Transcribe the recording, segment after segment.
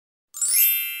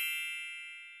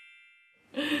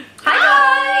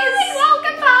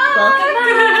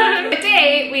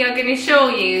going to show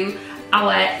you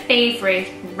our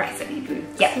favourite recipe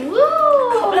books. Yep. Woo!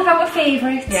 A couple of our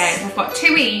favourites. Yeah, we've got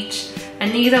 2 each,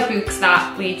 and these are books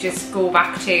that we just go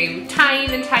back to time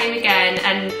and time again,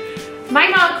 and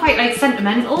mine are quite like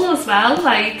sentimental as well,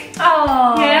 like,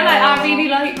 oh yeah, like I really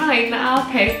like mine that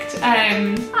I picked.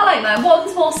 I like mine.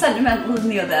 One's more sentimental than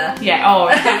the other. Yeah, oh,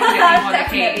 definitely one of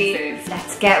Definitely. Katie's.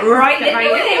 Let's get right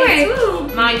into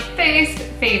it. My first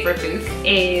favourite book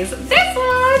is this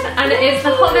one, and it is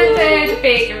the Hummingbird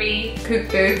Bakery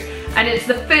Cookbook, and it's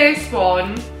the first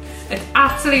one. It's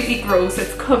absolutely gross,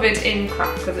 it's covered in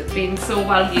crap because it's been so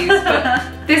well used,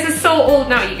 but this is so old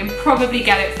now, you can probably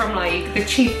get it from like the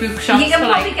cheap bookshops for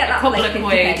like a couple of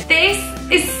quid. This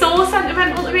is so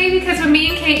sentimental to me because when me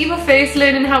and Katie were first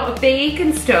learning how to bake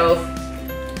and stuff,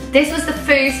 this was the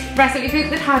first recipe book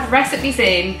that had recipes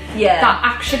in that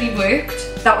actually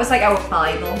worked. That was like our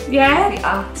Bible. Yeah. We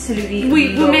absolutely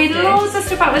We made loads of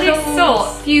stuff out of this, so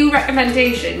a few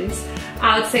recommendations.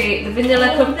 I would say the vanilla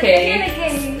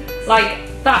cupcake.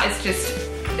 Like, that is just,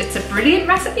 it's a brilliant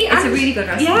recipe. It's a really good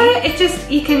recipe. Yeah, it just,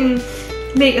 you can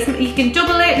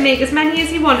double it and make as many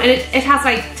as you want, and it has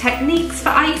like techniques for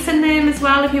icing them as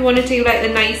well if you want to do like the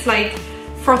nice like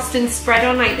frosting spread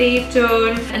on like they've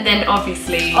done. And then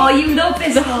obviously, oh, you love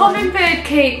this the hummingbird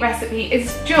cake recipe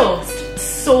is just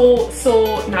so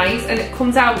nice, and it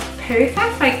comes out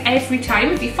perfect like every time.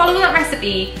 If you follow that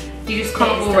recipe, you just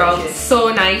can't go wrong.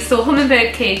 So nice. So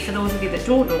hummingbird cake, for those of you that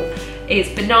don't know, is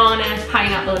banana,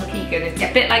 pineapple and pecan. It's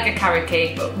a bit like a carrot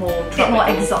cake but more tropical. A bit more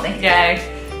exotic.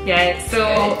 Yeah.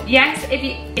 So yes, if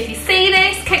you see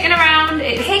this kicking around,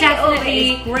 it's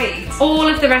definitely great. All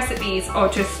of the recipes are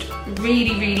just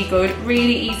really good,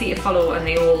 really easy to follow, and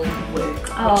they all work.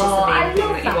 Which is the main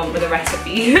thing that you want with a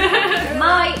recipe.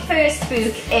 My first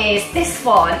book is this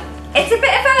one. It's a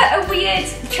bit of a weird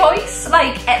choice.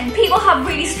 Like, people have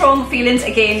really strong feelings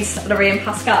against Lorraine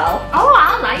Pascal. Oh,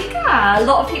 I like her. A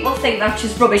lot of people think that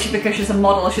she's rubbish because she's a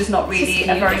model, she's not really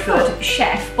a very good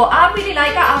chef. But I really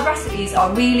like her. Our recipes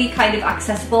are really kind of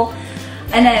accessible.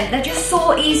 And they're just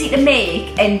so easy to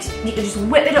make, and you can just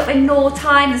whip it up in no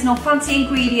time. There's no fancy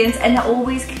ingredients, and they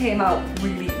always came out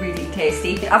really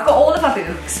tasty. I've got all of our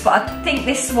books, but I think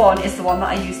this one is the one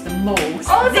that I use the most.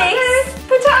 Oh, this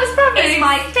patatas bravas is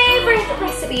my favourite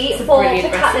recipe for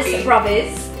patatas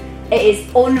bravas. It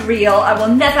is unreal. I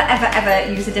will never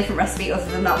ever use a different recipe other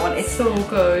than that one. It's so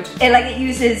good. It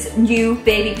uses new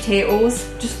baby potatoes,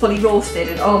 just fully roasted,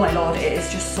 and oh my lord, it is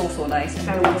just so nice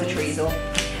and loads of chorizo.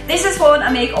 This is one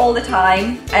I make all the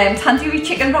time. Tandoori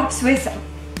chicken wraps with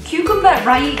cucumber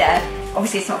rider.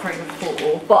 Obviously it's not very good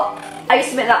photo, but I used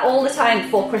to make that all the time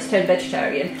before Chris turned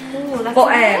vegetarian. Oh, that's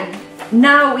but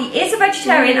now he is a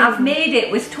vegetarian. I've made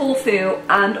it with tofu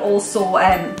and also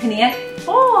paneer.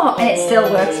 Oh, and it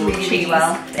still works really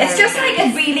well. It's just like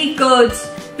a really good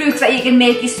book that you can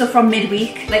make your stuff from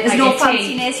midweek. Like, there's no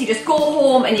fanciness, you just go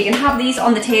home and you can have these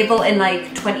on the table in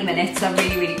like 20 minutes. They're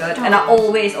really good. And I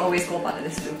always go back to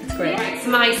this book. It's great. Right, so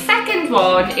my second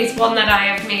one is one that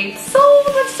I have made so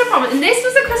much stuff from, and this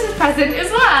was a Christmas present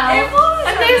as well. It was.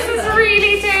 And this is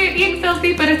really dirty and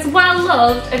filthy, but it's well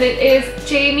loved, and it is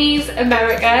Jamie's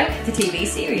America. The TV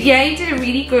series. Yeah, he did a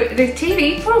really good, the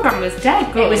TV programme was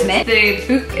dead good. It was mid. The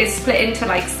book is split into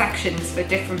like sections for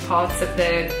different parts of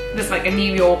there's like a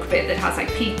New York bit that has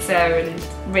like pizza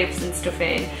and ribs and stuff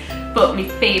in. But my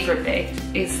favourite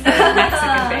bit is the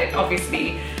Mexican bit,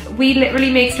 obviously. We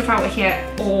literally make stuff out of here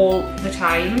all the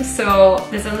time. So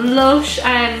there's a lush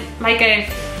and like a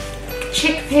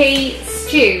chickpea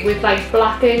stew with like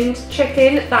blackened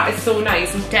chicken. That is so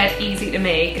nice and dead easy to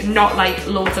make, not like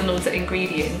loads and loads of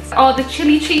ingredients. Oh, the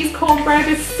chili cheese cornbread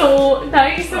is so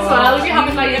nice as well. If you're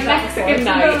having like a Mexican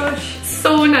night,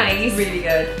 so nice. Really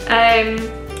good.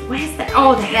 Where's the,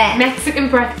 oh, the Mexican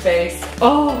breakfast.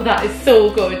 Oh, that is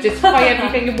so good. Just fry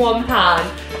everything in one pan,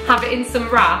 have it in some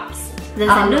wraps.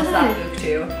 I love that book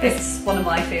too. It's one of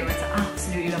my favourites. I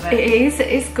absolutely love it.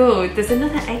 It is good. There's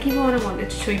another eggy one I wanted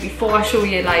to show you before I show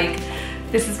you, like,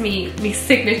 this is me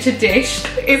signature dish.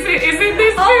 Is it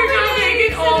this book? I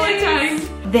make it all the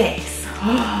time. This.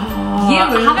 I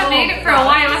haven't made it for a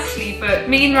while actually, but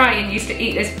me and Ryan used to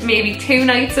eat this maybe 2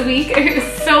 nights a week. It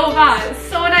was so bad.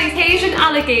 So nice. Cajun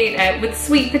alligator with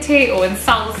sweet potato and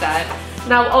salsa.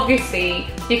 Now obviously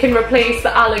you can replace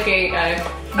the alligator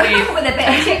with a bit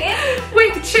of chicken.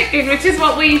 With chicken, which is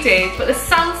what we did. But the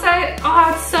salsa,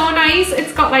 oh, it's so nice.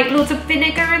 It's got like loads of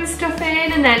vinegar and stuff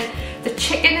in, and then the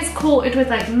chicken is coated with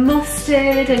like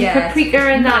mustard and paprika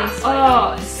and that.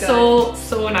 Oh,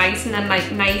 so nice. And then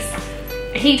like nice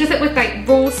he does it with like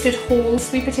roasted whole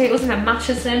sweet potatoes and then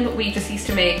mashes them, but we just used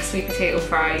to make sweet potato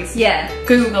fries. Yeah.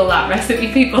 Google that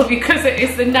recipe, people, because it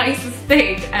is the nicest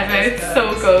thing ever. It's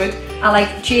so good. I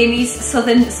like Jamie's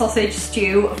southern sausage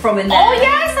stew from in there. Oh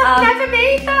yes, I've never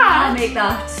made that. I make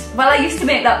that. Well, I used to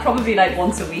make that probably like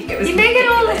once a week. It was you make it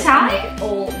all the time? I make it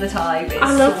all the time. It's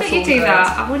I love so, that you do good.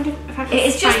 that. I wonder if I can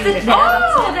It's just find the it.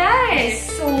 Oh, there.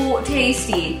 It's so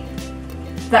tasty.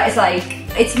 That is like,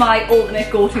 it's my ultimate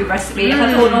go-to recipe. If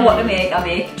I don't know what to make, I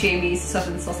make Jamie's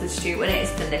southern sausage stew and it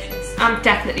is delicious. I'm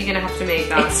definitely going to have to make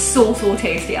that. It's so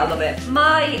tasty, I love it.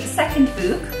 My second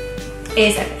book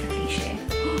is a bit of a cliche.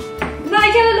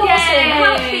 Nigella Lawson,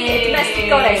 happy a domestic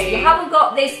goddess. If you haven't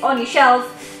got this on your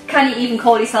shelf, can you even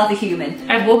call yourself a human?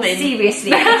 A woman.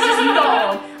 Seriously, it's just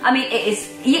not. I mean, it is.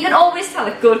 You can always tell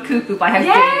a good cuckoo by how dirty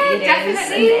it is.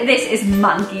 Definitely. And this is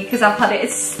manky because I've had it.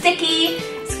 It's sticky.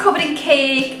 It's covered in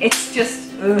cake. It's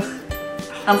just ugh.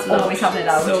 I'm always having it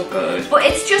out. So good. But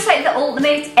it's just like the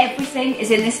ultimate. Everything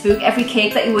is in this book. Every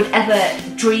cake that you would ever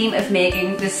dream of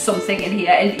making, there's something in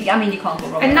here. And I mean, you can't go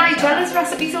wrong. And Nigella's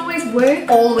recipes always work.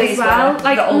 Always as well. work.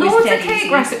 Like They're always loads of dead cake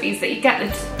easy. recipes that you get that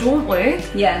just don't work.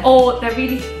 Yeah. Or they're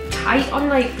really tight on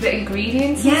like the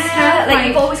ingredients. Yeah, and stuff. like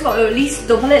you've always got to at least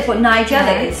double it, but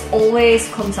Nigella's Yeah. always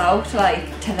comes out like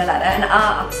to the letter, and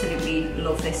I absolutely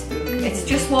love this book. It's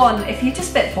just one, if you're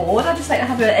just a bit bored, I just like to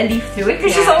have a leaf through it,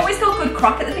 because she's always got good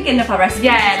crack at the beginning of her recipes.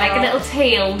 Yeah, like a little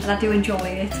tail. And I do enjoy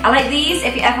it. I like these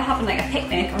if you're ever having like a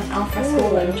picnic or an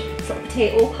alfresco lunch. Sort of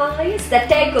potato pies. They're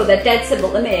dead good, they're dead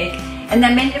simple to make. And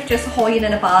they're meant of just hoying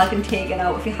in a bag and taking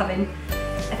out if you're having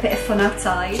a bit of fun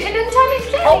outside. Gin and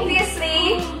tonic jelly.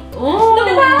 Obviously. Oh. Look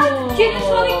at that! Gin and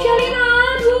tonic jelly,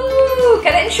 man! Woo!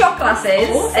 Get it in shot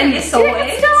glasses and you're sorted.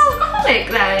 It's still alcoholic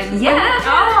then? Yeah.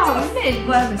 Oh, mint.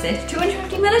 Where was it?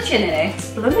 250 ml gin in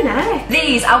it. Blooming heck.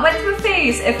 These, I went through a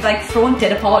phase of like throwing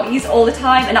dinner parties all the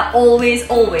time, and I always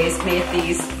made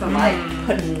these for my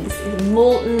puddings.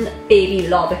 Molten baby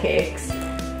lava cakes.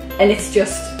 And it's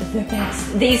just the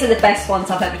best. These are the best ones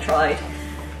I've ever tried.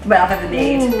 Well, I've ever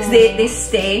made, because they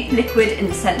stay liquid in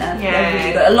the centre. Yeah. They're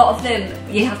really good. A lot of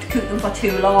them, you have to cook them for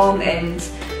too long, and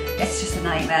it's just a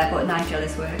nightmare, but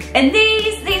Nigella's work. And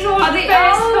these are one of the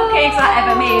best cupcakes I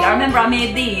ever made. I remember I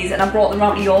made these and I brought them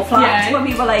round to your flat when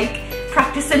we were like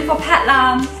practicing for Pet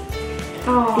Lamb. These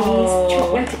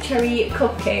chocolate cherry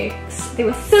cupcakes. They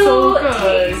were so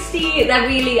good. tasty. They're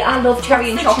really, I love cherry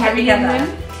and chocolate together.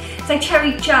 It's like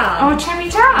cherry jam. Oh, cherry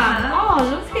jam. Oh,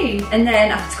 lovely. And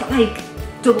then it's got like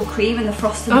double cream in the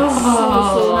frosting.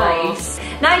 So nice.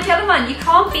 Nigella, man, you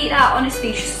can't beat that,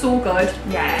 honestly. She's so good.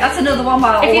 Yeah. That's another one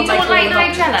where I If you always don't like all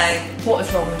the Nigella, what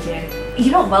is wrong with you?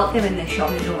 You're not welcome in this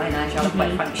shop if you don't like Nigella,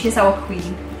 quite frankly. She's our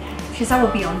queen. She's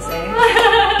our Beyonce.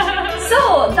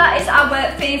 So that is our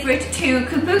favourite two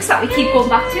cookbooks that we keep going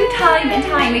back to time and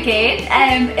time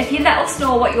again. If you let us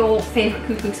know what your favourite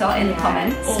cookbooks are in the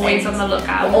comments. Always on the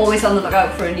lookout. We're always on the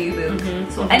lookout for a new book.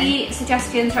 So any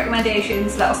suggestions,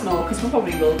 recommendations, let us know, because we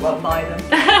probably will go out and buy them.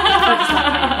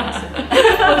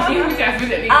 You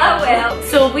definitely will. I will.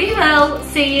 So we will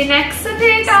see you next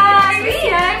Sunday, guys. See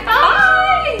you next week.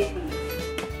 Bye.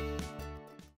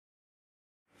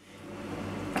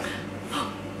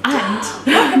 And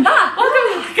Welcome back.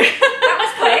 That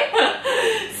was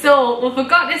quick. So we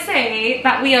forgot to say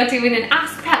that we are doing an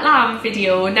Ask Pet Lamb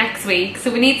video next week.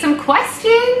 So we need some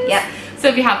questions. Yep. So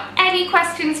if you have any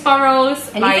questions for us,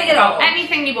 Anything like at all. about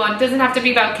anything you want, doesn't have to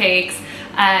be about cakes,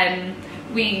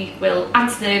 we will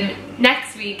answer them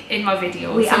next week in my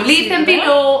video. We So leave them absolutely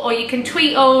will. below, or you can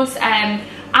tweet us at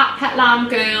Pet Lamb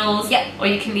Girls, Yep. or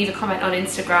you can leave a comment on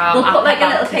Instagram. We'll at put like Pet a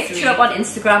little Lamb picture Kisui. up on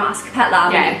Instagram, Ask a Pet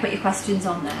Lamb, Yeah. and you put your questions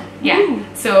on there. Yeah. Ooh.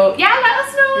 So yeah, let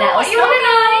us know Let what us you know, want to know.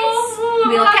 guys.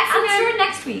 We'll get answer them. answering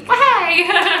next week.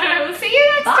 Hey, we'll see you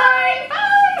next Bye.